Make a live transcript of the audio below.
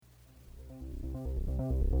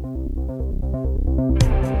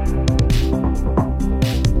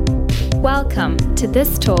to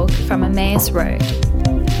this talk from Emmaus Road,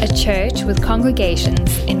 a church with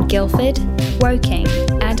congregations in Guildford, Woking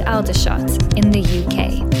and Aldershot in the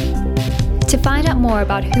UK. To find out more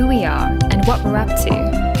about who we are and what we're up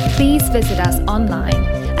to, please visit us online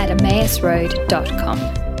at emmausroad.com.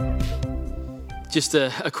 Just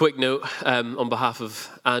a quick note on behalf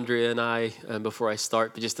of Andrea and I, before I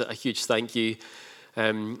start, but just a huge thank you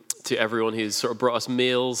to everyone who's sort of brought us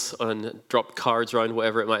meals and dropped cards around,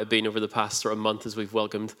 whatever it might have been over the past sort of month as we've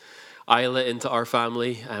welcomed Isla into our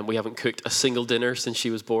family. We haven't cooked a single dinner since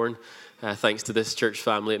she was born. Thanks to this church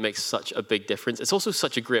family, it makes such a big difference. It's also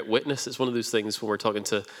such a great witness. It's one of those things when we're talking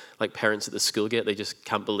to like parents at the school gate, they just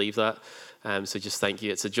can't believe that. So just thank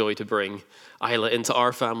you. It's a joy to bring Isla into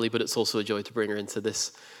our family, but it's also a joy to bring her into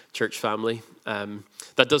this church family.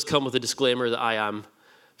 That does come with a disclaimer that I am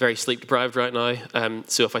very sleep deprived right now.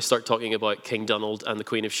 So if I start talking about King Donald and the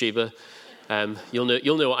Queen of Sheba, you'll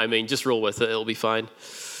know what I mean. Just roll with it. It'll be fine.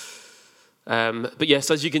 But yes,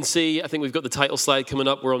 as you can see, I think we've got the title slide coming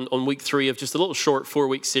up. We're on week 3 of just a little short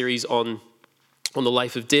 4-week series on the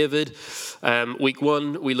life of David. Week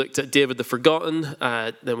 1, we looked at David the Forgotten.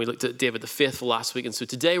 Then we looked at David the Faithful last week. And so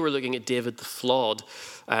today we're looking at David the Flawed.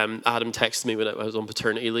 Adam texted me when I was on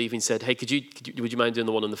paternity leave and said, hey, would you mind doing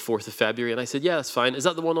the one on the 4th of February? And I said, yeah, that's fine. Is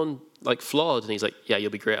that the one on like Flawed? And he's like, yeah,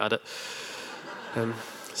 you'll be great at it.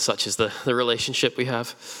 Such is the relationship we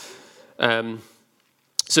have.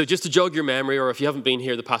 So just to jog your memory, or if you haven't been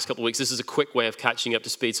here the past couple of weeks, this is a quick way of catching up to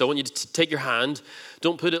speed. So I want you to take your hand.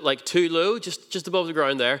 Don't put it like too low, just above the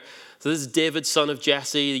ground there. So this is David, son of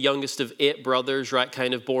Jesse, the youngest of 8 brothers, right,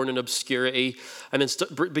 kind of born in obscurity. And then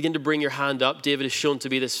begin to bring your hand up. David is shown to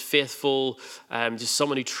be this faithful, just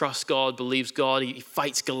someone who trusts God, believes God. He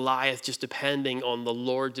fights Goliath just depending on the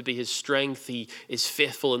Lord to be his strength. He is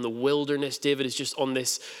faithful in the wilderness. David is just on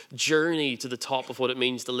this journey to the top of what it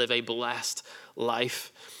means to live a blessed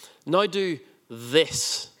life. Now do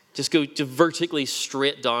this. Just go to vertically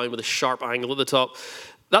straight down with a sharp angle at the top.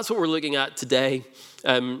 That's what we're looking at today.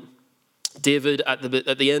 David, at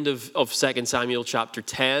the end of 2 Samuel chapter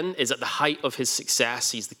 10, is at the height of his success.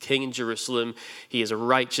 He's the king in Jerusalem. He is a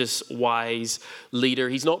righteous, wise leader.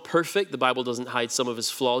 He's not perfect. The Bible doesn't hide some of his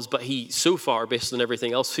flaws, but he, so far, based on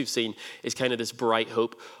everything else we've seen, is kind of this bright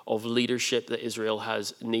hope of leadership that Israel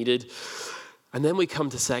has needed. And then we come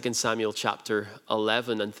to 2 Samuel chapter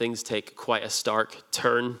 11, and things take quite a stark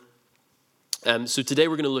turn. So today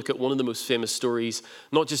we're going to look at one of the most famous stories,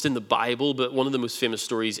 not just in the Bible, but one of the most famous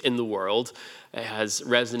stories in the world. It has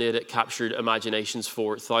resonated, captured imaginations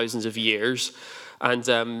for thousands of years.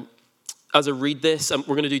 And as I read this, we're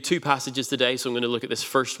going to do 2 passages today. So I'm going to look at this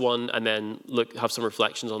first one and then have some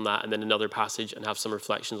reflections on that, and then another passage and have some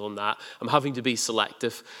reflections on that. I'm having to be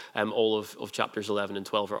selective. All of chapters 11 and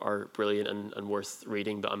 12 are brilliant and worth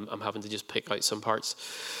reading, but I'm having to just pick out some parts.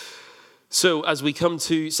 So as we come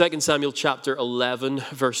to 2 Samuel chapter 11,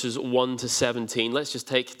 verses 1 to 17, let's just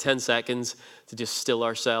take 10 seconds to just still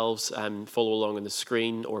ourselves and follow along on the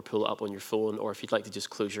screen or pull it up on your phone, or if you'd like to just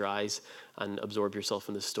close your eyes and absorb yourself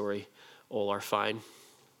in the story, all are fine.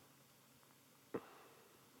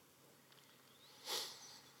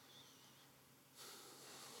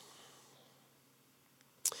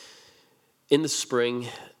 In the spring,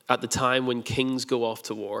 at the time when kings go off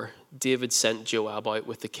to war, David sent Joab out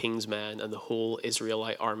with the king's men and the whole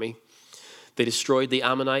Israelite army. They destroyed the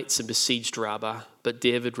Ammonites and besieged Rabbah, but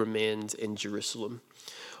David remained in Jerusalem.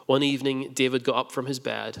 One evening, David got up from his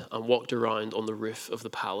bed and walked around on the roof of the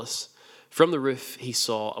palace. From the roof, he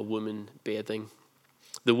saw a woman bathing.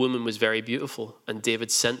 The woman was very beautiful, and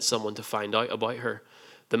David sent someone to find out about her.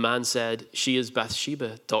 The man said, "She is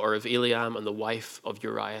Bathsheba, daughter of Eliam and the wife of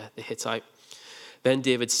Uriah the Hittite." Then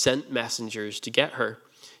David sent messengers to get her.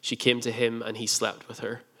 She came to him and he slept with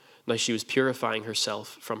her. Now she was purifying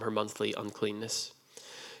herself from her monthly uncleanness.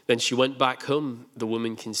 Then she went back home. The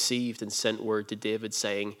woman conceived and sent word to David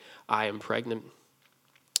saying, "I am pregnant."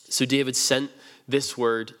 So David sent this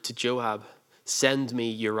word to Joab, "Send me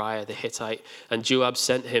Uriah the Hittite." And Joab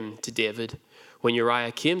sent him to David. When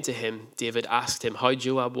Uriah came to him, David asked him how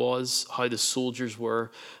Joab was, how the soldiers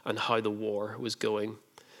were, and how the war was going.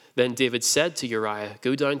 Then David said to Uriah,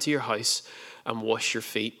 "Go down to your house and wash your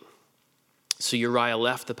feet." So Uriah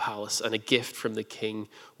left the palace, and a gift from the king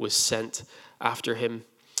was sent after him.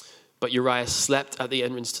 But Uriah slept at the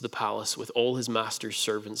entrance to the palace with all his master's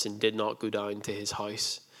servants and did not go down to his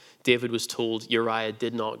house. David was told Uriah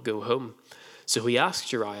did not go home. So he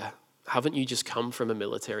asked Uriah, "Haven't you just come from a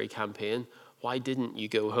military campaign? Why didn't you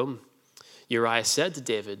go home?" Uriah said to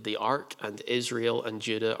David, "The ark and Israel and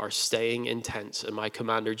Judah are staying in tents, and my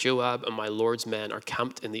commander Joab and my lord's men are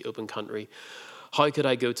camped in the open country. How could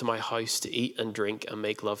I go to my house to eat and drink and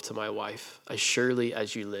make love to my wife? As surely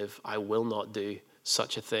as you live, I will not do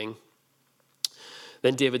such a thing."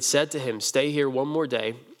 Then David said to him, "Stay here one more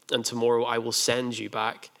day, and tomorrow I will send you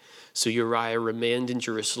back." So Uriah remained in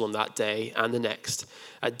Jerusalem that day and the next.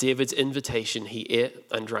 At David's invitation, he ate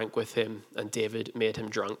and drank with him, and David made him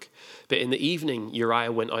drunk. But in the evening,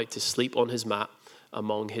 Uriah went out to sleep on his mat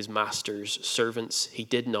among his master's servants. He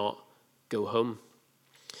did not go home.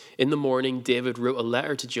 In the morning, David wrote a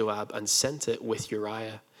letter to Joab and sent it with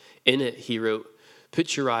Uriah. In it, he wrote,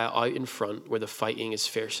 "Put Uriah out in front where the fighting is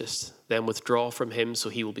fiercest. Then withdraw from him so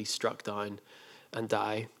he will be struck down and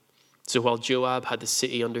die." So while Joab had the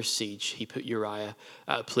city under siege, he put Uriah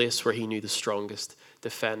at a place where he knew the strongest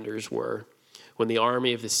defenders were. When the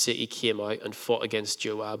army of the city came out and fought against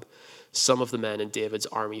Joab, some of the men in David's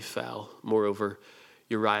army fell. Moreover,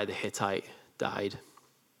 Uriah the Hittite died.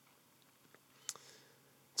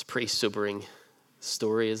 It's a pretty sobering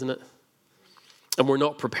story, isn't it? And we're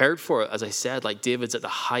not prepared for it. As I said, like David's at the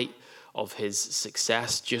height of his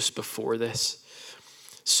success just before this.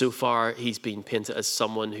 So far, he's been painted as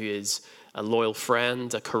someone who is a loyal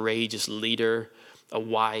friend, a courageous leader, a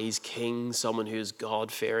wise king, someone who is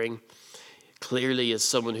God-fearing. Clearly, as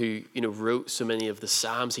someone who wrote so many of the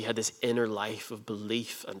Psalms, he had this inner life of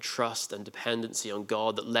belief and trust and dependency on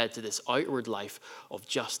God that led to this outward life of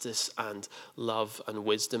justice and love and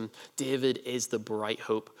wisdom. David is the bright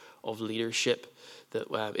hope of leadership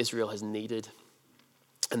that Israel has needed.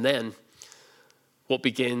 And then what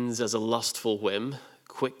begins as a lustful whim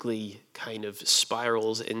quickly kind of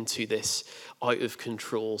spirals into this out of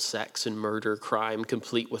control sex and murder crime,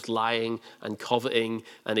 complete with lying and coveting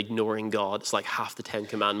and ignoring God. It's like half the 10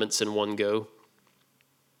 Commandments in one go.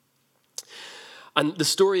 And the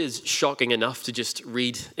story is shocking enough to just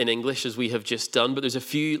read in English as we have just done, but there's a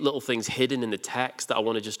few little things hidden in the text that I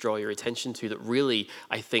want to just draw your attention to that really,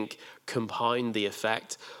 I think, compound the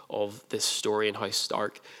effect of this story and how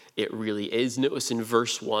stark it really is. Notice in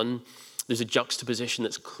verse 1, there's a juxtaposition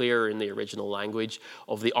that's clear in the original language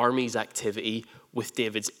of the army's activity with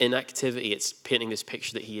David's inactivity. It's painting this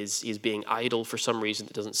picture that he is being idle for some reason.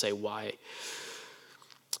 It doesn't say why.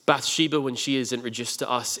 Bathsheba, when she is introduced to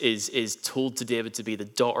us, is told to David to be the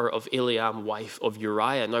daughter of Eliam, wife of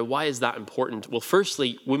Uriah. Now, why is that important? Well,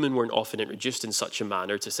 firstly, women weren't often introduced in such a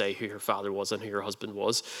manner to say who her father was and who her husband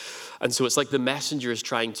was. And so it's like the messenger is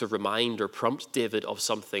trying to remind or prompt David of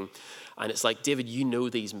something. And it's like, David, you know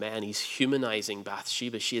these men. He's humanizing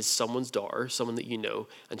Bathsheba. She is someone's daughter, someone that you know,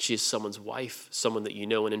 and she is someone's wife, someone that you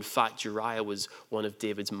know. And in fact, Uriah was one of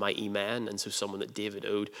David's mighty men, and so someone that David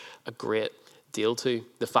owed a great deal to.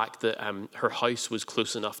 The fact that her house was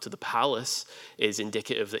close enough to the palace is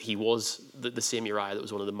indicative that he was the same Uriah that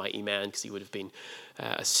was one of the mighty men, because he would have been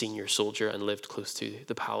a senior soldier and lived close to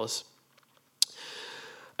the palace.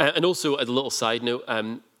 And also, a little side note,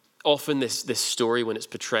 often this story, when it's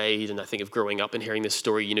portrayed, and I think of growing up and hearing this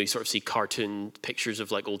story, you sort of see cartoon pictures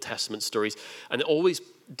of like Old Testament stories, and it always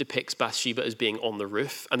depicts Bathsheba as being on the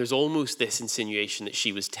roof, and there's almost this insinuation that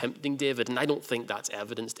she was tempting David, and I don't think that's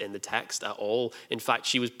evidenced in the text at all. In fact,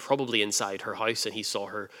 she was probably inside her house and he saw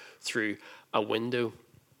her through a window.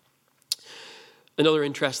 Another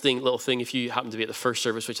interesting little thing, if you happen to be at the first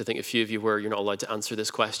service, which I think a few of you were, you're not allowed to answer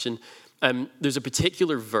this question. There's a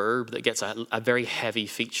particular verb that gets a very heavy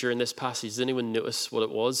feature in this passage. Does anyone notice what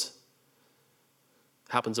it was?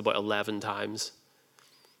 It happens about 11 times.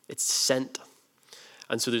 It's sent.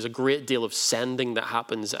 And so there's a great deal of sending that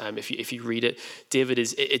happens. If you read it, David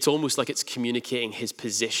it's almost like it's communicating his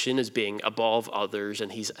position as being above others,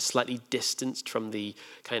 and he's slightly distanced from the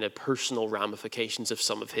kind of personal ramifications of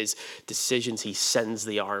some of his decisions. He sends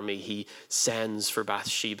the army, he sends for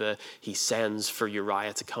Bathsheba, he sends for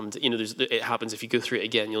Uriah to come to, it happens, if you go through it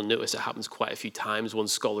again, you'll notice it happens quite a few times. One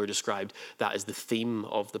scholar described that as the theme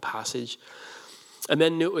of the passage. And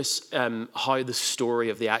then notice how the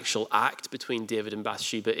story of the actual act between David and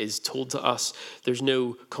Bathsheba is told to us. There's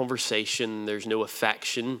no conversation, there's no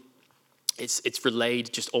affection. It's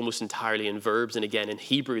relayed just almost entirely in verbs. And again, in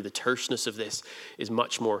Hebrew, the terseness of this is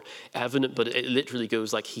much more evident, but it literally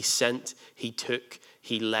goes like he sent, he took,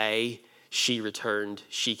 he lay, she returned,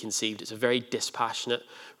 she conceived. It's a very dispassionate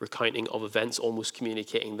recounting of events, almost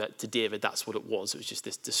communicating that to David, that's what it was. It was just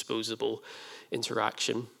this disposable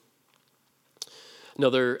interaction.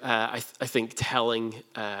 Another, I think, telling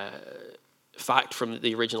fact from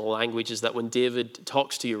the original language is that when David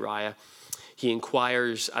talks to Uriah, he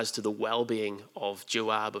inquires as to the well-being of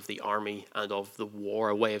Joab, of the army, and of the war.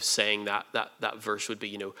 A way of saying that verse would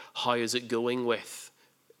be, how is it going with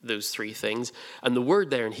those three things? And the word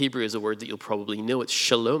there in Hebrew is a word that you'll probably know. It's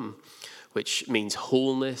shalom, which means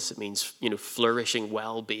wholeness. It means, flourishing,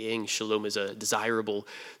 well-being. Shalom is a desirable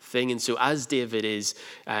thing. And so as David is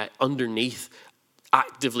underneath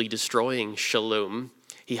actively destroying shalom,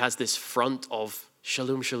 he has this front of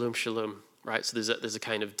shalom, shalom, shalom, right? So there's a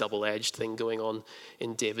kind of double-edged thing going on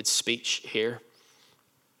in David's speech here.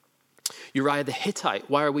 Uriah the Hittite,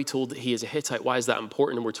 why are we told that he is a Hittite? Why is that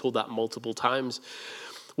important? And we're told that multiple times.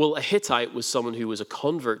 Well, a Hittite was someone who was a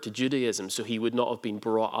convert to Judaism, so he would not have been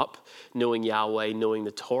brought up knowing Yahweh, knowing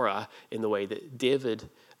the Torah in the way that David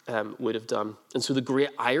would have done. And so the great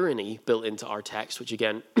irony built into our text, which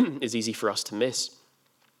again is easy for us to miss,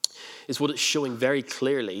 is what it's showing very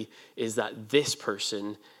clearly is that this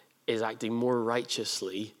person is acting more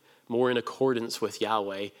righteously, more in accordance with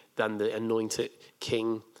Yahweh than the anointed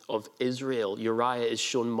king of Israel. Uriah is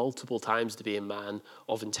shown multiple times to be a man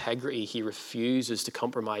of integrity. He refuses to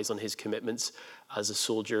compromise on his commitments as a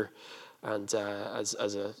soldier and as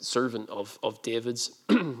a servant of David's.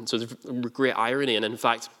 So there's great irony. And in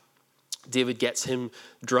fact, David gets him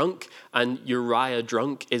drunk, and Uriah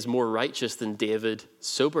drunk is more righteous than David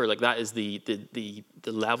sober. Like that is the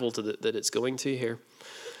level that it's going to here.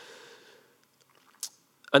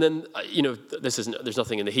 And then, there's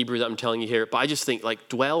nothing in the Hebrew that I'm telling you here, but I just think,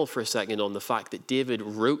 dwell for a second on the fact that David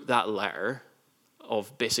wrote that letter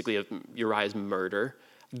of Uriah's murder,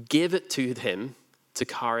 gave it to him to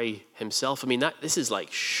carry himself. I mean, this is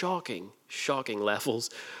shocking levels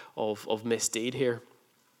of misdeed here.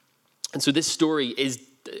 And so this story is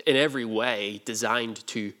in every way designed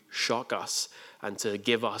to shock us and to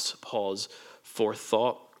give us pause for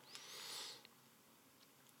thought.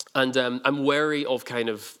 And I'm wary of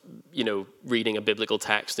reading a biblical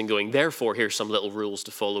text and going, therefore, here's some little rules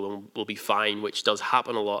to follow and we'll be fine, which does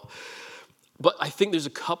happen a lot. But I think there's a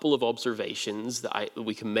couple of observations that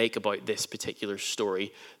we can make about this particular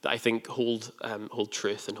story that I think hold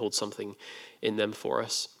truth and hold something in them for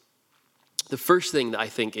us. The first thing that I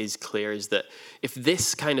think is clear is that if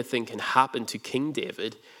this kind of thing can happen to King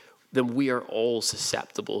David, then we are all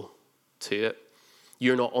susceptible to it.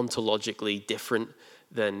 You're not ontologically different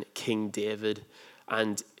than King David.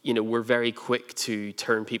 And, we're very quick to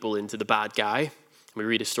turn people into the bad guy. We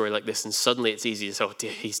read a story like this and suddenly it's easy to say, oh,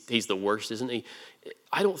 he's the worst, isn't he?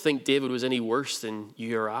 I don't think David was any worse than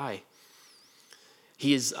you or I.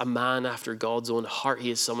 He is a man after God's own heart.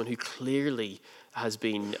 He is someone who clearly has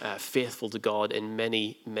been faithful to God in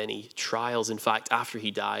many, many trials. In fact, after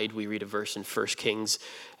he died, we read a verse in 1 Kings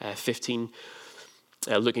 15.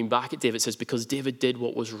 Looking back at David, it says, because David did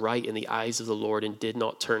what was right in the eyes of the Lord and did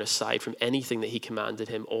not turn aside from anything that he commanded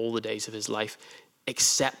him all the days of his life,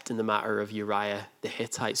 except in the matter of Uriah the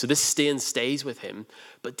Hittite. So this stain stays with him,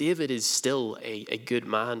 but David is still a good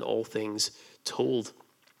man, all things told.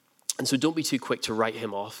 And so don't be too quick to write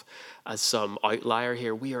him off as some outlier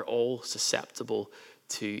here. We are all susceptible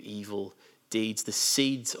to evil deeds. The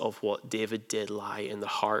seeds of what David did lie in the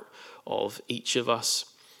heart of each of us.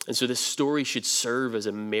 And so this story should serve as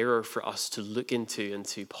a mirror for us to look into and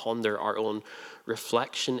to ponder our own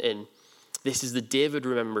reflection in. This is the David,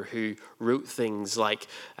 remember, who wrote things like,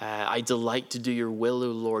 I delight to do your will, O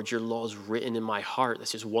Lord, your law is written in my heart.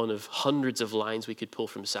 That's just one of hundreds of lines we could pull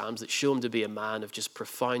from Psalms that show him to be a man of just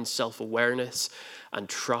profound self-awareness and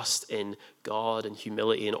trust in God and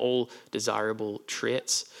humility and all desirable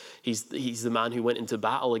traits. He's the man who went into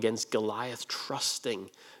battle against Goliath, trusting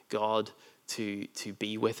God to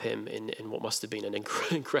be with him in what must have been an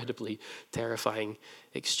incredibly terrifying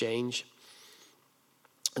exchange.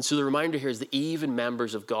 And so the reminder here is that even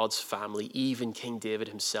members of God's family, even King David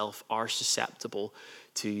himself, are susceptible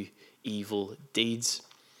to evil deeds.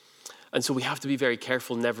 And so we have to be very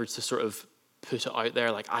careful never to sort of put it out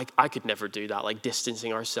there like, I could never do that, like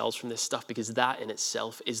distancing ourselves from this stuff, because that in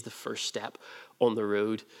itself is the first step on the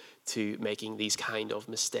road to making these kind of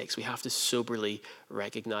mistakes. We have to soberly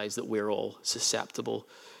recognize that we're all susceptible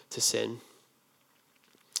to sin.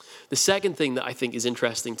 The second thing that I think is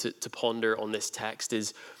interesting to ponder on this text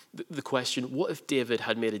is the question, what if David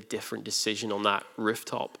had made a different decision on that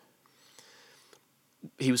rooftop?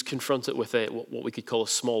 He was confronted with what we could call a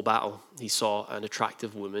small battle. He saw an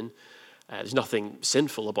attractive woman. There's nothing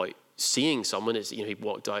sinful about seeing someone. He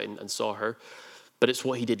walked out and saw her. But it's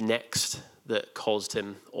what he did next that caused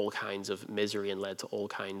him all kinds of misery and led to all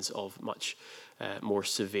kinds of much more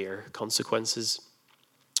severe consequences.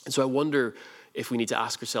 And so I wonder if we need to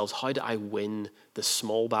ask ourselves, how do I win the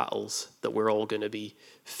small battles that we're all going to be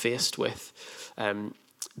faced with?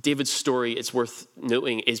 David's story, it's worth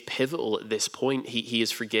noting, is pivotal at this point. He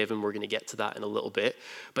is forgiven. We're going to get to that in a little bit.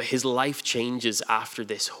 But his life changes after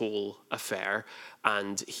this whole affair,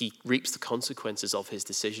 and he reaps the consequences of his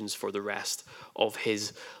decisions for the rest of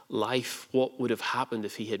his life. What would have happened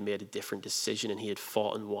if he had made a different decision and he had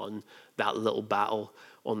fought and won that little battle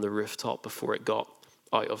on the rooftop before it got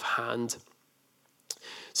out of hand?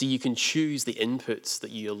 So you can choose the inputs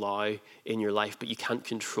that you allow in your life, but you can't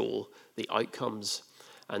control the outcomes.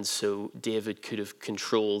 And so David could have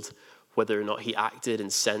controlled whether or not he acted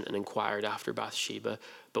and sent and inquired after Bathsheba.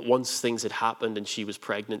 But once things had happened and she was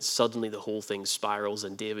pregnant, suddenly the whole thing spirals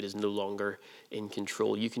and David is no longer in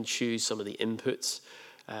control. You can choose some of the inputs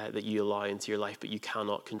that you allow into your life, but you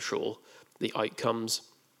cannot control the outcomes.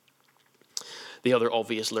 The other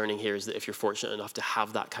obvious learning here is that if you're fortunate enough to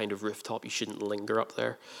have that kind of rooftop, you shouldn't linger up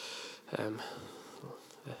there.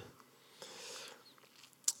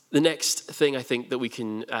 The next thing I think that we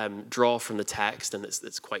can draw from the text, and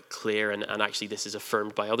that's quite clear, and actually this is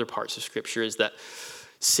affirmed by other parts of Scripture, is that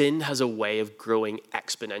sin has a way of growing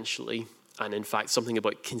exponentially. And in fact, something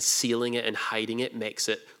about concealing it and hiding it makes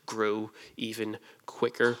it grow even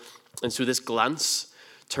quicker. And so this glance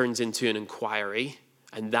turns into an inquiry,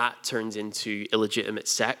 and that turns into illegitimate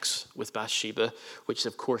sex with Bathsheba, which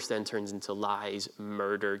of course then turns into lies,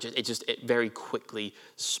 murder. It very quickly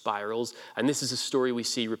spirals. And this is a story we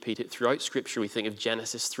see repeated throughout Scripture. We think of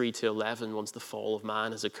Genesis 3-11, once the fall of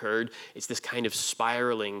man has occurred. It's this kind of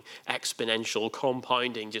spiraling, exponential,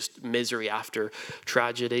 compounding, just misery after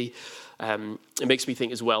tragedy. It makes me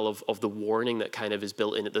think as well of the warning that kind of is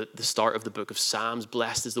built in at the start of the book of Psalms.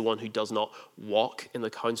 Blessed is the one who does not walk in the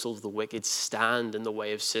counsel of the wicked, stand in the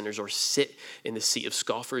way of sinners, or sit in the seat of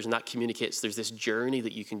scoffers. And that communicates there's this journey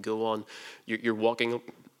that you can go on. You're walking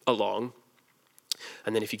along,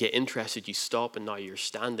 and then if you get interested, you stop, and now you're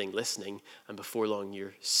standing, listening, and before long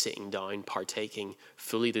you're sitting down, partaking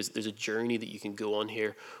fully. There's a journey that you can go on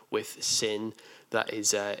here with sin that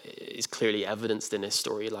is clearly evidenced in a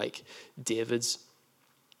story like David's.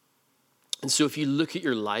 And so if you look at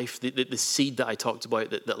your life, the seed that I talked about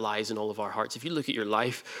that lies in all of our hearts, if you look at your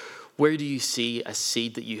life, where do you see a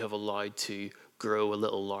seed that you have allowed to grow a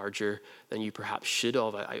little larger than you perhaps should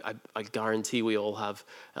have? I guarantee we all have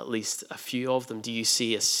at least a few of them. Do you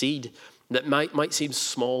see a seed that might seem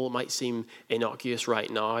small, might seem innocuous right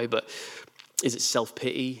now, but is it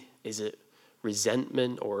self-pity? Is it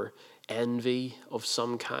resentment or envy of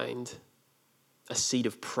some kind? A seed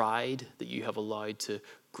of pride that you have allowed to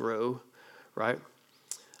grow, right?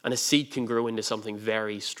 And a seed can grow into something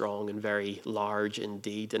very strong and very large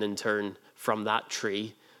indeed. And in turn, from that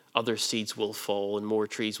tree, other seeds will fall and more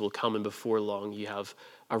trees will come. And before long, you have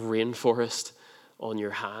a rainforest on your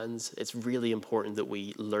hands. It's really important that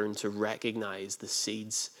we learn to recognize the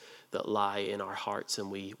seeds that lie in our hearts and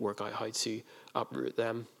we work out how to uproot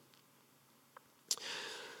them.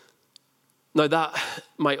 Now that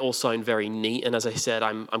might all sound very neat, and as I said,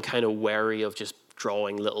 I'm kind of wary of just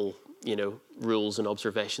drawing little, rules and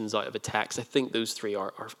observations out of a text. I think those three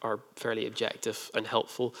are fairly objective and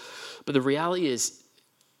helpful. But the reality is,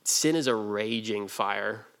 sin is a raging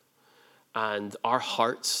fire, and our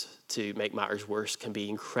hearts, to make matters worse, can be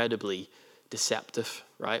incredibly deceptive,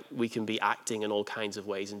 right? We can be acting in all kinds of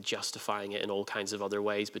ways and justifying it in all kinds of other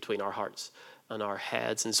ways between our hearts and our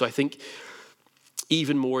heads. And so I think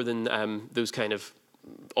even more than those kind of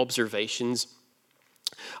observations,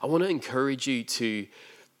 I want to encourage you to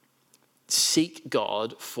seek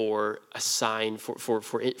God for a sign,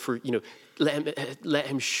 let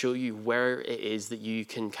him show you where it is that you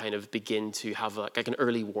can kind of begin to have like an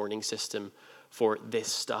early warning system for this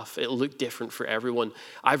stuff. It'll look different for everyone.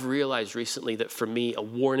 I've realized recently that for me, a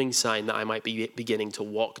warning sign that I might be beginning to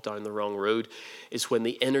walk down the wrong road is when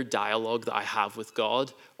the inner dialogue that I have with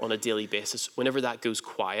God on a daily basis, whenever that goes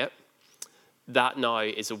quiet, that now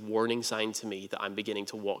is a warning sign to me that I'm beginning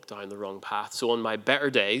to walk down the wrong path. So on my better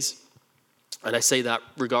days, and I say that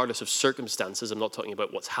regardless of circumstances, I'm not talking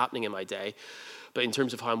about what's happening in my day, but in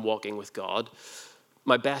terms of how I'm walking with God,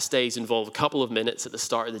 my best days involve a couple of minutes at the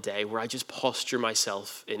start of the day where I just posture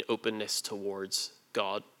myself in openness towards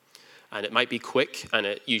God. And it might be quick, and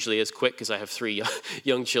it usually is quick because I have 3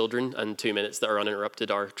 young children, and 2 minutes that are uninterrupted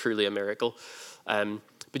are truly a miracle.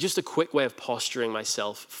 But just a quick way of posturing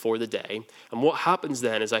myself for the day. And what happens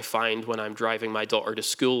then is I find when I'm driving my daughter to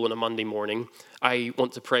school on a Monday morning, I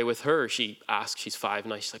want to pray with her. She asks, she's 5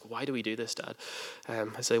 now, she's like, why do we do this, Dad?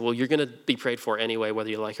 I say, well, you're going to be prayed for anyway, whether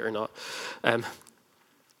you like it or not.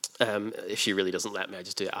 If she really doesn't let me, I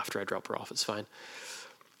just do it after I drop her off, it's fine.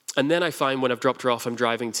 And then I find when I've dropped her off, I'm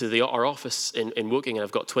driving to our office in Woking, and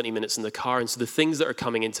I've got 20 minutes in the car. And so the things that are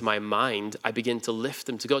coming into my mind, I begin to lift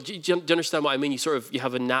them to God. Do you understand what I mean? You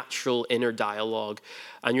have a natural inner dialogue,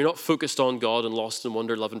 and you're not focused on God and lost in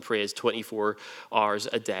wonder, love, and praise 24 hours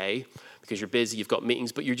a day because you're busy, you've got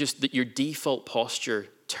meetings, but your default posture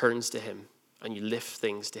turns to him and you lift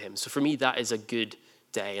things to him. So for me, that is a good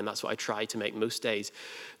day, and that's what I try to make most days.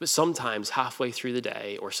 But sometimes halfway through the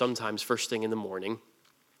day, or sometimes first thing in the morning,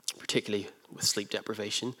 particularly with sleep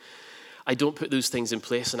deprivation, I don't put those things in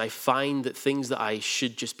place, and I find that things that I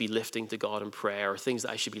should just be lifting to God in prayer, or things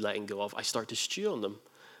that I should be letting go of, I start to stew on them.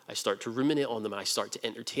 I start to ruminate on them, and I start to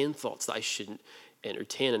entertain thoughts that I shouldn't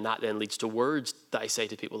entertain, and that then leads to words that I say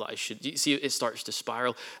to people that I should. You see, it starts to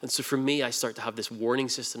spiral. And so for me, I start to have this warning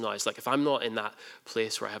system now. It's like if I'm not in that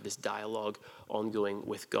place where I have this dialogue ongoing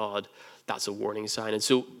with God, that's a warning sign. And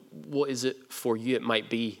so what is it for you? It might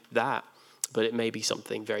be that, but it may be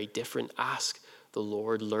something very different. Ask the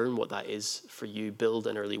Lord, learn what that is for you, build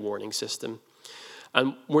an early warning system.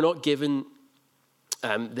 And we're not given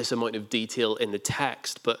this amount of detail in the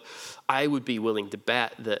text, but I would be willing to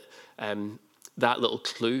bet that that little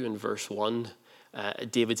clue in verse 1,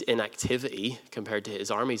 David's inactivity compared to his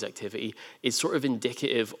army's activity, is sort of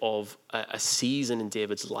indicative of a season in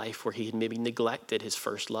David's life where he had maybe neglected his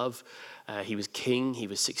first love. He was king, he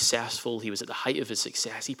was successful, he was at the height of his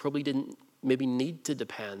success. He probably didn't maybe need to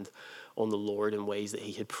depend on the Lord in ways that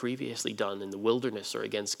he had previously done in the wilderness or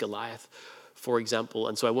against Goliath, for example.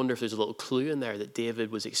 And so I wonder if there's a little clue in there that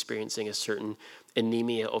David was experiencing a certain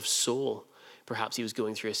anemia of soul. Perhaps he was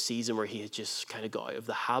going through a season where he had just kind of got out of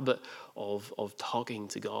the habit of talking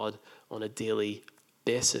to God on a daily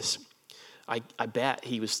basis. I bet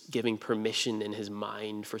he was giving permission in his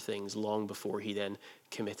mind for things long before he then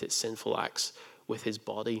committed sinful acts with his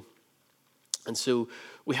body. And so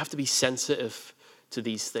we have to be sensitive to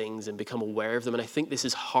these things and become aware of them. And I think this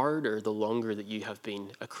is harder the longer that you have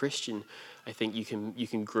been a Christian. I think you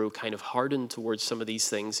can grow kind of hardened towards some of these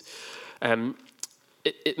things.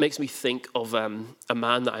 It makes me think of a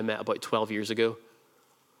man that I met about 12 years ago.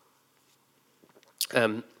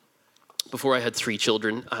 Before I had 3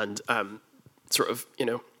 children and I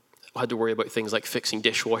had to worry about things like fixing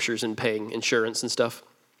dishwashers and paying insurance and stuff.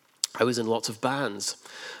 I was in lots of bands.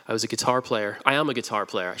 I was a guitar player. I am a guitar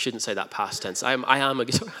player. I shouldn't say that past tense. I am a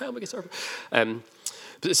guitar player.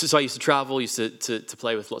 So I used to travel, used to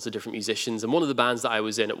play with lots of different musicians. And one of the bands that I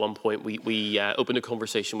was in at one point, we opened a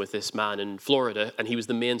conversation with this man in Florida, and he was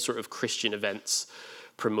the main sort of Christian events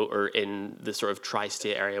promoter in the sort of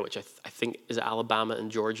tri-state area, which I think is Alabama and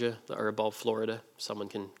Georgia that are above Florida. Someone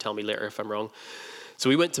can tell me later if I'm wrong. So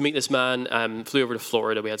we went to meet this man, flew over to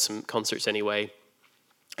Florida. We had some concerts anyway.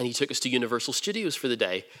 And he took us to Universal Studios for the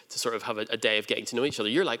day to sort of have a day of getting to know each other.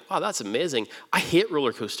 You're like, wow, that's amazing. I hate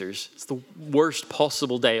roller coasters. It's the worst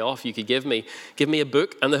possible day off you could give me. Give me a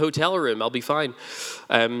book and the hotel room. I'll be fine.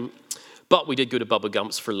 But we did go to Bubba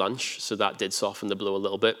Gump's for lunch, so that did soften the blow a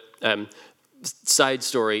little bit. Side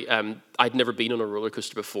story, I'd never been on a roller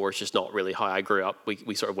coaster before. It's just not really how I grew up.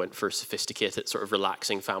 We sort of went for sophisticated, sort of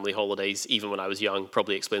relaxing family holidays, even when I was young.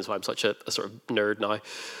 Probably explains why I'm such a sort of nerd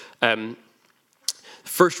now.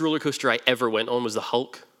 First roller coaster I ever went on was the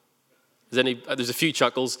Hulk. There's a few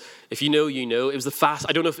chuckles. If you know, you know. It was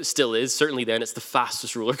I don't know if it still is. Certainly then, it's the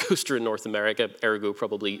fastest roller coaster in North America, ergo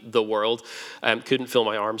probably the world. Couldn't feel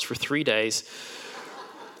my arms for 3 days.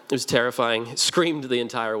 It was terrifying. Screamed the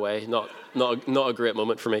entire way. Not a great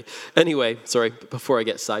moment for me. Anyway, sorry, before I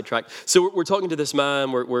get sidetracked. So we're talking to this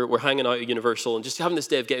man. We're hanging out at Universal and just having this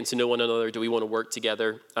day of getting to know one another. Do we want to work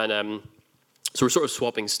together? And so we're sort of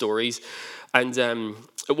swapping stories. And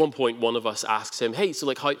at one point, one of us asks him, hey, so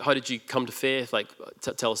like, how did you come to faith? Like,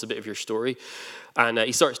 tell us a bit of your story. And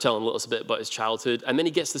he starts telling us a bit about his childhood. And then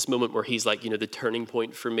he gets this moment where he's like, the turning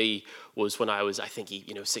point for me was when I was, I think,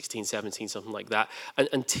 16, 17, something like that.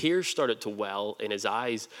 And tears started to well in his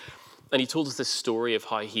eyes. And he told us this story of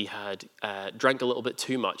how he had drank a little bit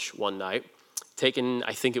too much one night, taken,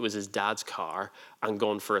 I think it was his dad's car, and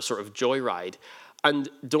gone for a sort of joyride. And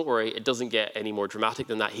don't worry, it doesn't get any more dramatic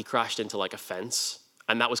than that. He crashed into like a fence,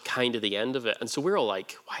 and that was kind of the end of it. And so we're all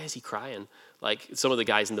like, why is he crying? Like some of the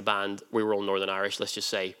guys in the band, we were all Northern Irish, let's just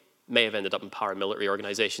say, may have ended up in paramilitary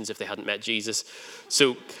organizations if they hadn't met Jesus.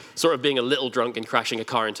 So sort of being a little drunk and crashing a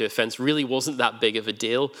car into a fence really wasn't that big of a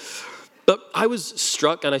deal. But I was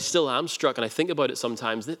struck, and I still am struck, and I think about it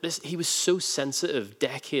sometimes, that he was so sensitive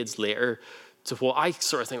decades later to what I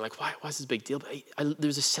sort of think, like, why is this a big deal? But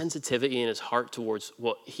there's a sensitivity in his heart towards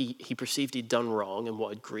what he perceived he'd done wrong and what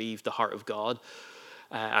had grieved the heart of God.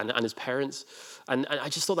 and his parents. And I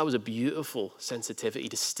just thought that was a beautiful sensitivity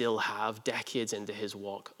to still have decades into his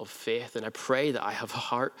walk of faith. And I pray that I have a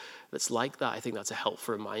heart that's like that. I think that's a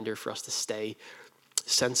helpful reminder for us to stay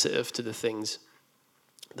sensitive to the things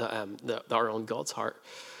that are on God's heart.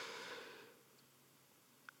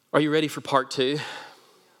 Are you ready for part 2?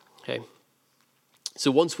 Okay.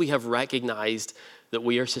 So once we have recognized that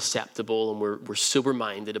we are susceptible and we're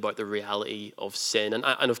sober-minded about the reality of sin, and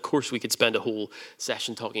of course we could spend a whole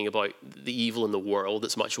session talking about the evil in the world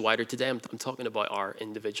that's much wider today. I'm talking about our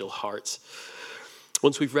individual hearts.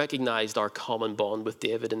 Once we've recognized our common bond with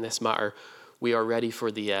David in this matter, we are ready for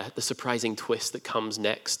the surprising twist that comes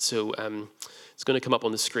next. So it's going to come up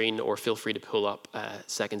on the screen, or feel free to pull up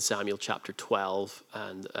 2 Samuel chapter 12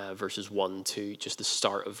 and verses 1 to just the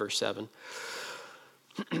start of verse 7.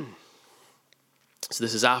 So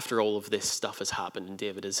this is after all of this stuff has happened and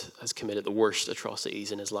David has committed the worst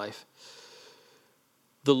atrocities in his life.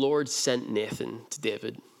 The Lord sent Nathan to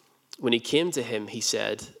David. When he came to him, he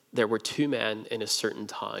said, "There were 2 men in a certain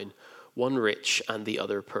town, one rich and the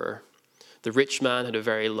other poor. The rich man had a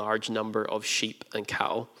very large number of sheep and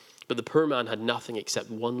cattle, but the poor man had nothing except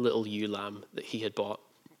one little ewe lamb that he had bought.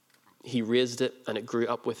 He raised it, and it grew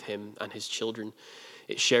up with him and his children.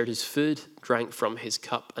 It shared his food, drank from his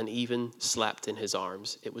cup, and even slept in his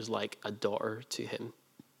arms. It was like a daughter to him.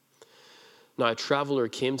 Now a traveler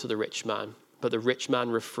came to the rich man, but the rich man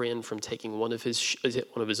refrained from taking one of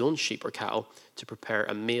his own sheep or cattle to prepare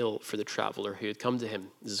a meal for the traveler who had come to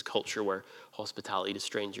him." This is a culture where hospitality to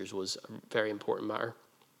strangers was a very important matter.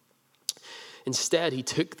 "Instead, he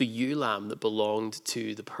took the ewe lamb that belonged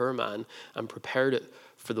to the poor man and prepared it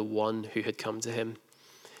for the one who had come to him.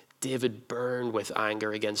 David burned with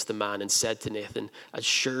anger against the man and said to Nathan, 'As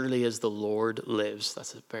surely as the Lord lives,'"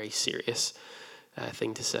 that's a very serious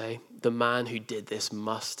thing to say, "the man who did this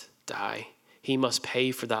must die. He must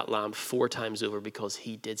pay for that lamb 4 times over because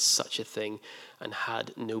he did such a thing and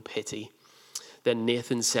had no pity." Then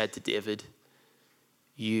Nathan said to David,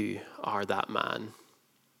 "You are that man."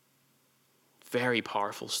 Very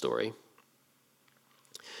powerful story.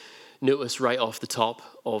 Notice right off the top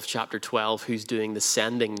of chapter 12 who's doing the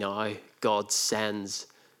sending now. God sends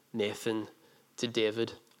Nathan to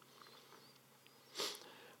David.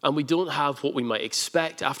 And we don't have what we might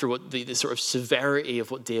expect after what the sort of severity of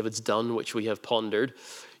what David's done, which we have pondered.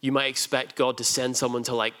 You might expect God to send someone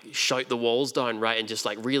to like shout the walls down, right? And just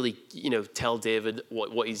like really, tell David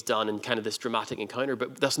what he's done in kind of this dramatic encounter.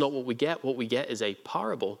 But that's not what we get. What we get is a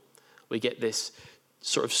parable. We get this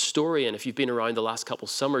sort of story. And if you've been around the last couple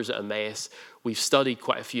summers at Emmaus, we've studied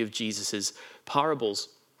quite a few of Jesus's parables.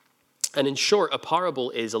 And in short, a parable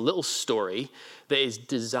is a little story that is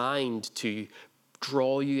designed to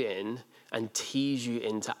draw you in and tease you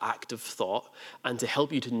into active thought and to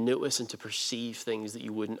help you to notice and to perceive things that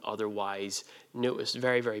you wouldn't otherwise notice.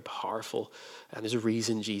 Very, very powerful. And there's a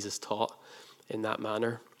reason Jesus taught in that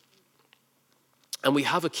manner. And we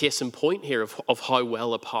have a case in point here of how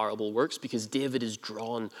well a parable works, because David is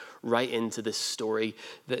drawn right into this story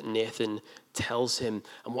that Nathan tells him.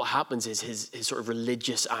 And what happens is his sort of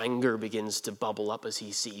religious anger begins to bubble up as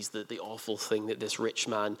he sees the awful thing that this rich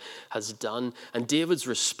man has done. And David's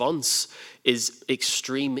response is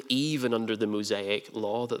extreme, even under the Mosaic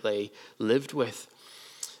law that they lived with.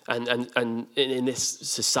 And in this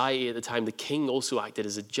society at the time, the king also acted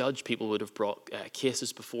as a judge. People would have brought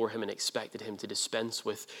cases before him and expected him to dispense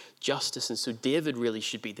with justice. And so David really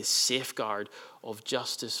should be the safeguard of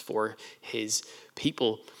justice for his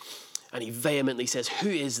people. And he vehemently says, "Who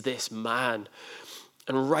is this man?"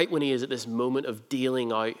 And right when he is at this moment of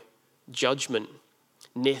dealing out judgment,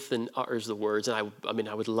 Nathan utters the words. And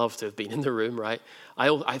I would love to have been in the room, right?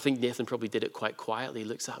 I think Nathan probably did it quite quietly. He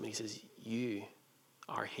looks at me and he says, "You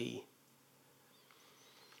are he."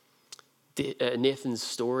 Nathan's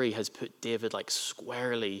story has put David like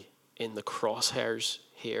squarely in the crosshairs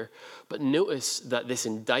here. But notice that this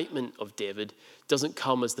indictment of David doesn't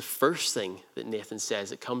come as the first thing that Nathan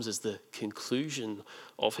says. It comes as the conclusion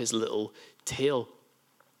of his little tale.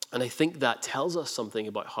 And I think that tells us something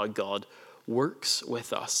about how God works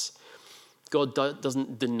with us. God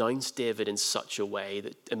doesn't denounce David in such a way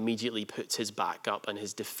that immediately puts his back up and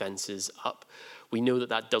his defenses up. We know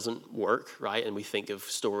that doesn't work, right? And we think of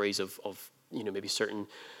stories of maybe certain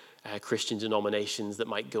Christian denominations that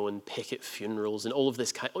might go and picket funerals and all of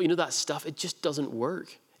this that stuff. It just doesn't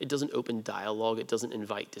work. It doesn't open dialogue. It doesn't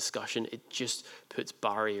invite discussion. It just puts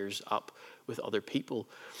barriers up with other people.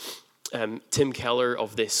 Tim Keller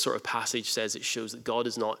of this sort of passage says it shows that God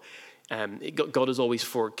is not God is always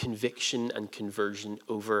for conviction and conversion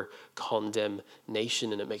over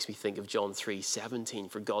condemnation. And it makes me think of John 3:17.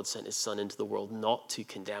 For God sent his son into the world not to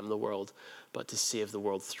condemn the world, but to save the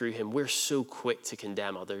world through him. We're so quick to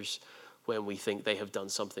condemn others when we think they have done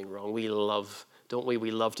something wrong. We love, don't we?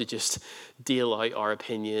 We love to just deal out our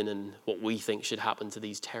opinion and what we think should happen to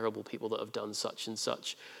these terrible people that have done such and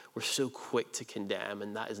such. We're so quick to condemn,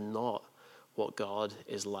 and that is not what God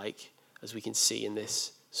is like, as we can see in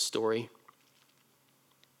this story.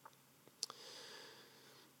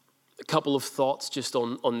 A couple of thoughts just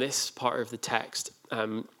on this part of the text.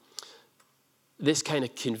 This kind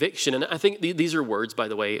of conviction, and I think these are words, by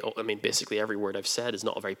the way. I mean, basically every word I've said is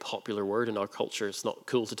not a very popular word in our culture. It's not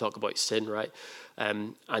cool to talk about sin, right?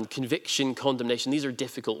 And conviction, condemnation, these are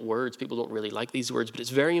difficult words. People don't really like these words, but it's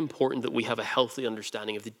very important that we have a healthy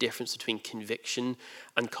understanding of the difference between conviction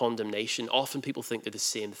and condemnation. Often people think they're the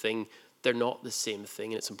same thing. They're not the same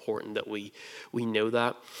thing, and it's important that we know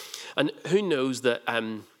that. And who knows that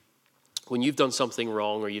when you've done something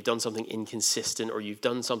wrong, or you've done something inconsistent, or you've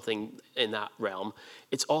done something in that realm,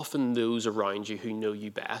 it's often those around you who know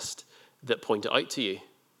you best that point it out to you.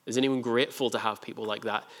 Is anyone grateful to have people like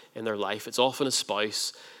that in their life? It's often a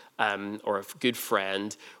spouse or a good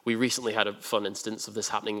friend. We recently had a fun instance of this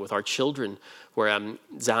happening with our children, where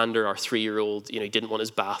Xander, our 3-year-old, didn't want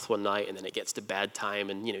his bath one night, and then it gets to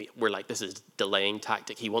bedtime, and we're like, this is a delaying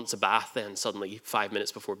tactic. He wants a bath then suddenly 5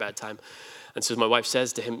 minutes before bedtime. And so my wife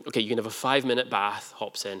says to him, okay, you can have a 5-minute bath,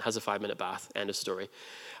 hops in, has a 5-minute bath, end of story.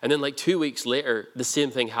 And then like 2 weeks later, the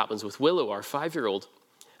same thing happens with Willow, our 5-year-old.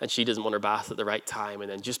 And she doesn't want her bath at the right time. And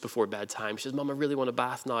then just before bedtime, she says, Mom, I really want a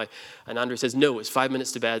bath now. And Andrew says, no, it's 5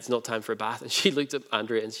 minutes to bed. It's not time for a bath. And she looked at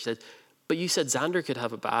Andrea and she said, but you said Xander could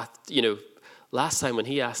have a bath, last time when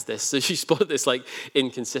he asked this. So she spotted this like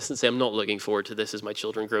inconsistency. I'm not looking forward to this as my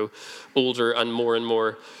children grow older and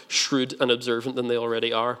more shrewd and observant than they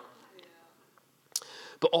already are.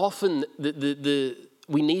 But often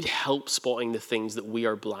we need help spotting the things that we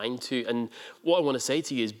are blind to. And what I want to say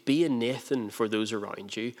to you is be a Nathan for those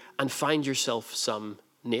around you and find yourself some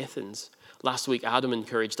Nathans. Last week, Adam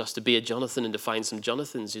encouraged us to be a Jonathan and to find some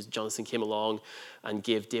Jonathans. Jonathan came along and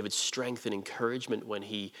gave David strength and encouragement when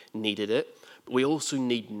he needed it. But we also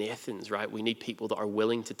need Nathans, right? We need people that are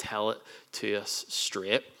willing to tell it to us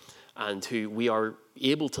straight and who we are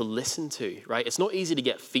able to listen to, right? It's not easy to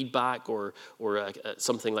get feedback or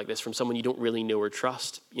something like this from someone you don't really know or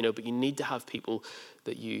trust, but you need to have people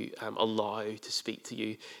that you allow to speak to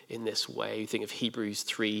you in this way. You think of Hebrews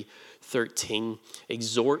 3:13.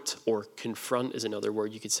 Exhort or confront is another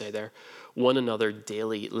word you could say there. One another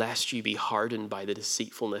daily, lest you be hardened by the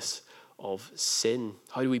deceitfulness of sin.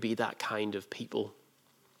 How do we be that kind of people?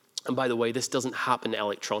 And by the way, this doesn't happen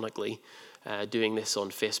electronically. Doing this on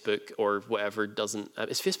Facebook or whatever doesn't...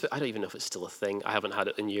 is Facebook... I don't even know if it's still a thing. I haven't had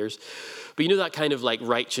it in years. But that kind of like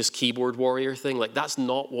righteous keyboard warrior thing? Like that's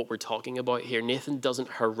not what we're talking about here. Nathan doesn't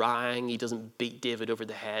harangue. He doesn't beat David over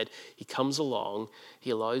the head. He comes along. He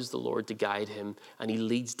allows the Lord to guide him. And he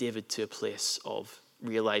leads David to a place of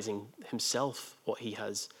realizing himself what he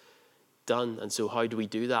has done. And so how do we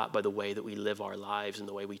do that? By the way that we live our lives and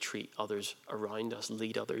the way we treat others around us,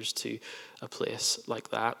 lead others to a place like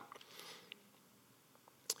that.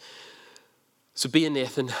 So be a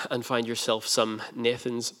Nathan and find yourself some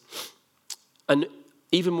Nathans. And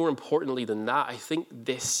even more importantly than that, I think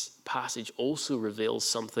this passage also reveals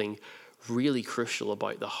something really crucial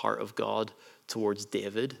about the heart of God towards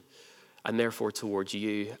David and therefore towards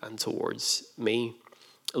you and towards me.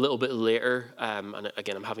 A little bit later, and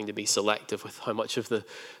again, I'm having to be selective with how much of the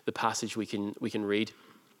passage we can read.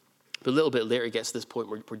 But a little bit later, it gets to this point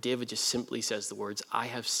where David just simply says the words, I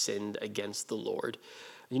have sinned against the Lord.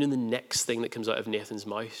 And the next thing that comes out of Nathan's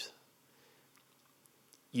mouth,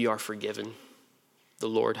 you are forgiven. The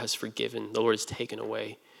Lord has forgiven. The Lord has taken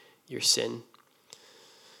away your sin.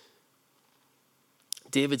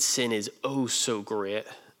 David's sin is oh so great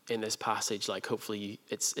in this passage. Like hopefully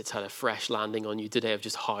it's had a fresh landing on you today of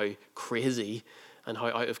just how crazy and how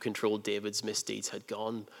out of control David's misdeeds had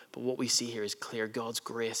gone. But what we see here is clear. God's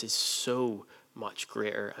grace is so much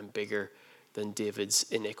greater and bigger than David's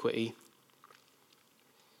iniquity.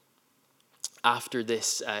 After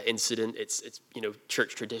this incident, it's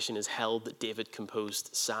church tradition is held that David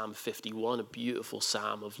composed Psalm 51, a beautiful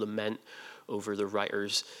psalm of lament over the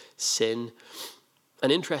writer's sin.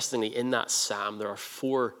 And interestingly, in that psalm, there are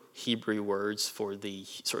 4 Hebrew words for the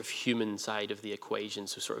sort of human side of the equation.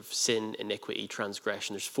 So sort of sin, iniquity,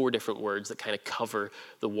 transgression. There's 4 different words that kind of cover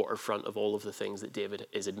the waterfront of all of the things that David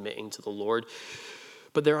is admitting to the Lord.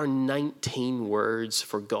 But there are 19 words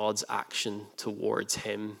for God's action towards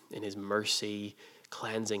him in his mercy,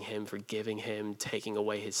 cleansing him, forgiving him, taking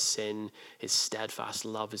away his sin, his steadfast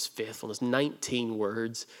love, his faithfulness. 19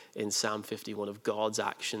 words in Psalm 51 of God's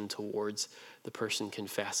action towards the person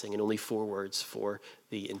confessing, and only 4 words for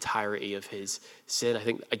the entirety of his sin. I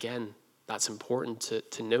think, again, that's important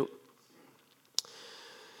to note.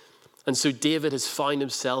 And so David has found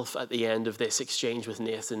himself at the end of this exchange with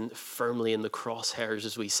Nathan firmly in the crosshairs,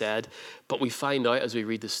 as we said. But we find out as we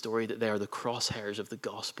read the story that they are the crosshairs of the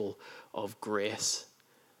gospel of grace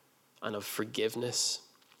and of forgiveness.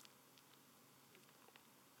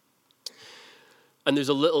 And there's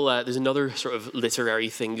another sort of literary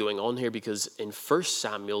thing going on here, because in 1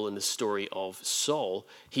 Samuel, in the story of Saul,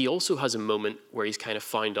 he also has a moment where he's kind of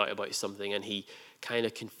found out about something and he kind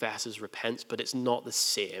of confesses, repents, but it's not the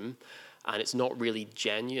same and it's not really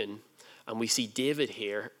genuine. And we see David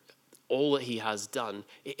here, all that he has done,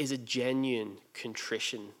 it is a genuine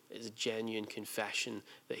contrition, it's a genuine confession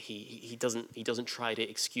that he doesn't try to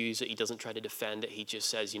excuse it, he doesn't try to defend it, he just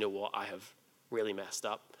says, you know what, I have really messed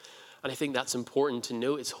up. And I think that's important to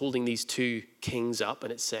note. It's holding these 2 kings up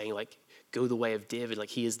and it's saying, like, go the way of David, like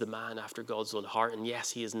he is the man after God's own heart. And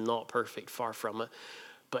yes, he is not perfect, far from it,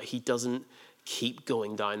 but he doesn't keep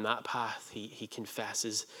going down that path. He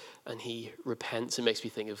confesses and he repents. It makes me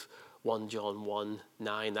think of 1 John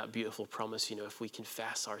 1:9, that beautiful promise, if we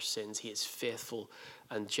confess our sins, he is faithful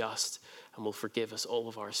and just and will forgive us all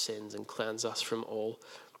of our sins and cleanse us from all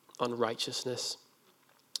unrighteousness.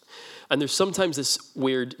 And there's sometimes this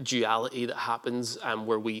weird duality that happens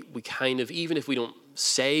where we kind of, even if we don't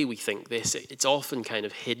say we think this, it's often kind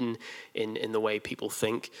of hidden in the way people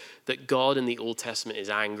think that God in the Old Testament is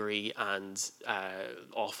angry and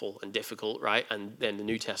awful and difficult, right? And then the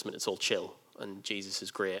New Testament, it's all chill and Jesus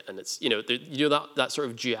is great. And it's, that sort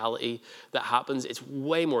of duality that happens. It's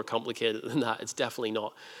way more complicated than that. It's definitely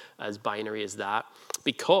not as binary as that,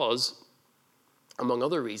 because among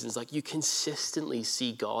other reasons, like you consistently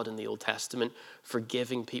see God in the Old Testament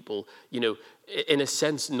forgiving people, in a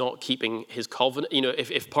sense, not keeping his covenant.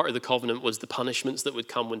 If part of the covenant was the punishments that would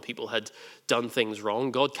come when people had done things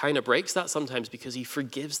wrong, God kind of breaks that sometimes because he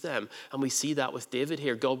forgives them. And we see that with David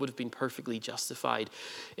here. God would have been perfectly justified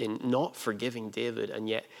in not forgiving David, and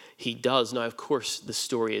yet he does. Now, of course, the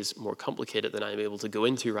story is more complicated than I'm able to go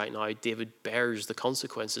into right now. David bears the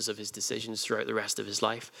consequences of his decisions throughout the rest of his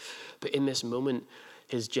life. But in this moment,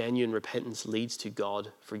 his genuine repentance leads to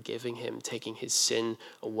God forgiving him, taking his sin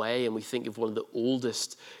away. And we think of one of the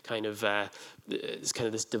oldest it's kind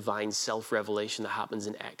of this divine self-revelation that happens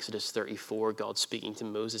in Exodus 34. God speaking to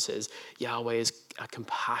Moses says, Yahweh is a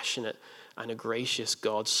compassionate and a gracious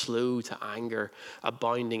God, slow to anger,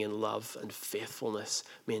 abounding in love and faithfulness,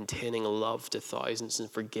 maintaining love to thousands and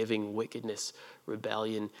forgiving wickedness,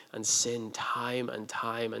 rebellion, and sin. Time and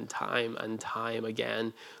time and time and time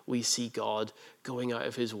again, we see God going out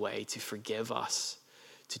of his way to forgive us,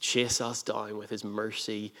 to chase us down with his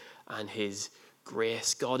mercy and his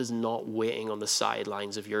grace. God is not waiting on the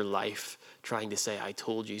sidelines of your life trying to say, I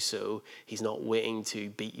told you so. He's not waiting to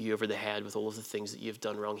beat you over the head with all of the things that you've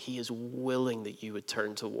done wrong. He is willing that you would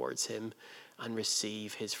turn towards him and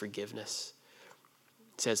receive his forgiveness.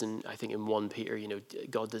 It says in 1 Peter,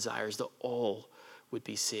 God desires that all would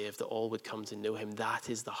be saved, that all would come to know him. That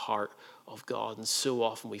is the heart of God. And so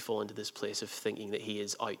often we fall into this place of thinking that he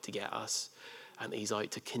is out to get us and that he's out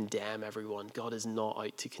to condemn everyone. God is not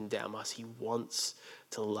out to condemn us. He wants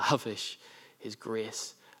to lavish his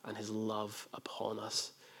grace and his love upon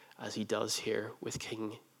us, as he does here with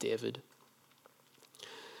King David.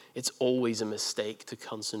 It's always a mistake to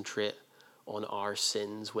concentrate on our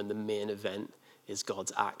sins when the main event is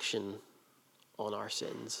God's action on our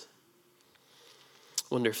sins.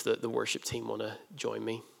 I wonder if the worship team want to join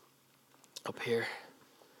me up here.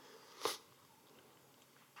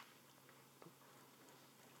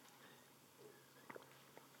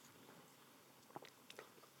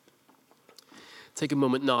 Take a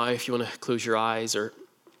moment now if you want to close your eyes or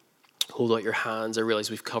hold out your hands. I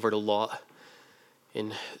realize we've covered a lot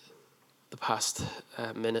in the past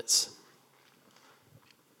minutes.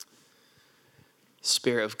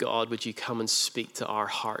 Spirit of God, would you come and speak to our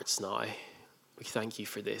hearts now? We thank you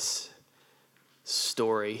for this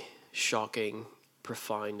story, shocking,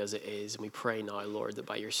 profound as it is. And we pray now, Lord, that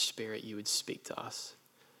by your Spirit you would speak to us,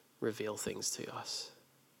 reveal things to us.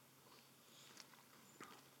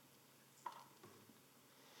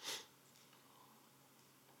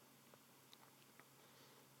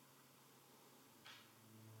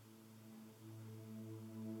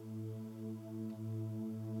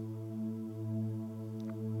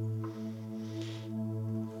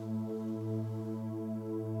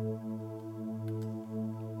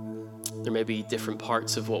 There may be different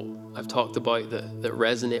parts of what I've talked about that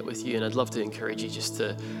resonate with you, and I'd love to encourage you just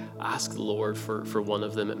to ask the Lord for one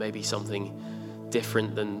of them. It may be something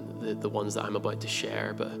different than the ones that I'm about to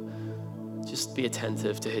share, but just be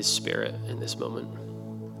attentive to His Spirit in this moment.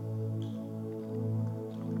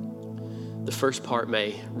 The first part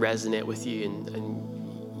may resonate with you,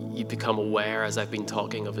 and you become aware, as I've been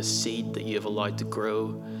talking, of a seed that you have allowed to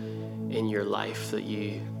grow in your life that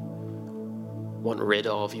you want rid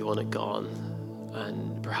of, you want it gone,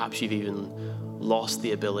 and perhaps you've even lost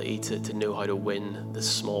the ability to know how to win the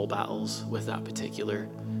small battles with that particular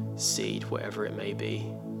seed, whatever it may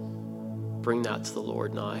be. Bring that to the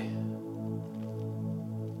Lord now.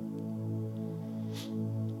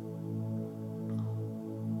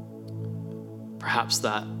 Perhaps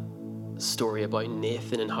that story about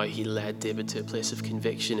Nathan and how he led David to a place of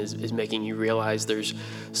conviction is making you realize there's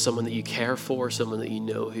someone that you care for, someone that you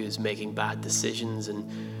know who is making bad decisions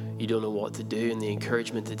and you don't know what to do. And the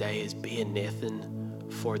encouragement today is be a Nathan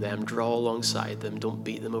for them. Draw alongside them. Don't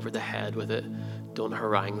beat them over the head with it. Don't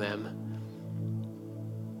harangue them.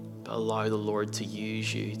 But allow the Lord to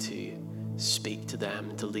use you to speak to them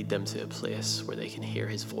and to lead them to a place where they can hear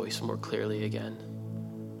His voice more clearly again.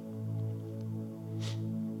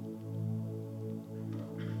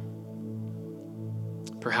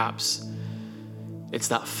 Perhaps it's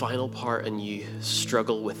that final part and you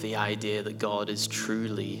struggle with the idea that God is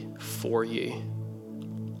truly for you,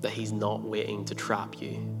 that He's not waiting to trap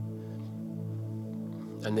you.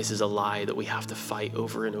 And this is a lie that we have to fight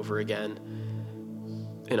over and over again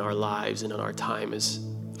in our lives and in our time as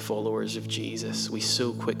followers of Jesus. We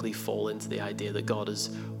so quickly fall into the idea that God is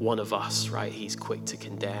one of us, right? He's quick to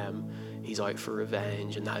condemn, He's out for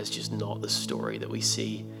revenge, and that is just not the story that we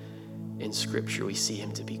see in Scripture. We see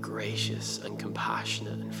Him to be gracious and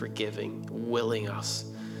compassionate and forgiving, willing us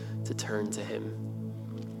to turn to Him.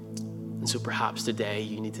 And so perhaps today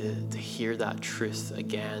you need to hear that truth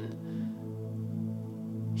again.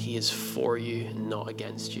 He is for you and not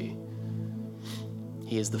against you.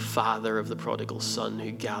 He is the Father of the prodigal son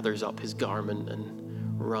who gathers up his garment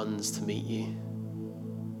and runs to meet you.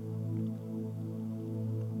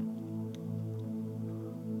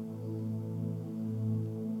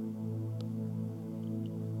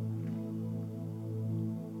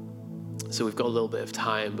 So we've got a little bit of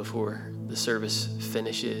time before the service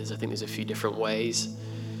finishes. I think there's a few different ways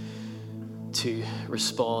to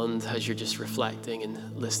respond as you're just reflecting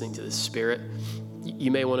and listening to the Spirit.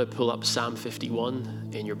 You may want to pull up Psalm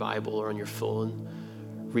 51 in your Bible or on your phone.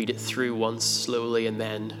 Read it through once slowly and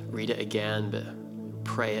then read it again, but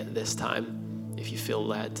pray it this time if you feel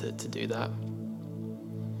led to do that.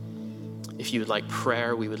 If you would like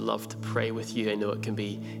prayer, we would love to pray with you. I know it can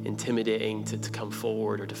be intimidating to come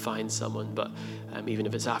forward or to find someone, but even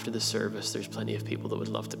if it's after the service, there's plenty of people that would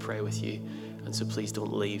love to pray with you. And so please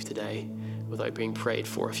don't leave today without being prayed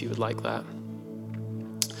for if you would like that.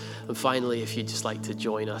 And finally, if you'd just like to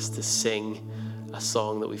join us to sing a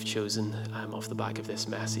song that we've chosen off the back of this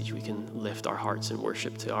message, we can lift our hearts in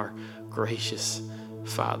worship to our gracious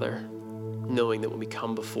Father, knowing that when we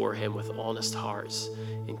come before Him with honest hearts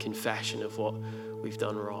in confession of what we've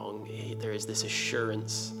done wrong, there is this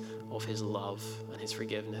assurance of His love and His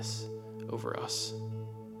forgiveness over us.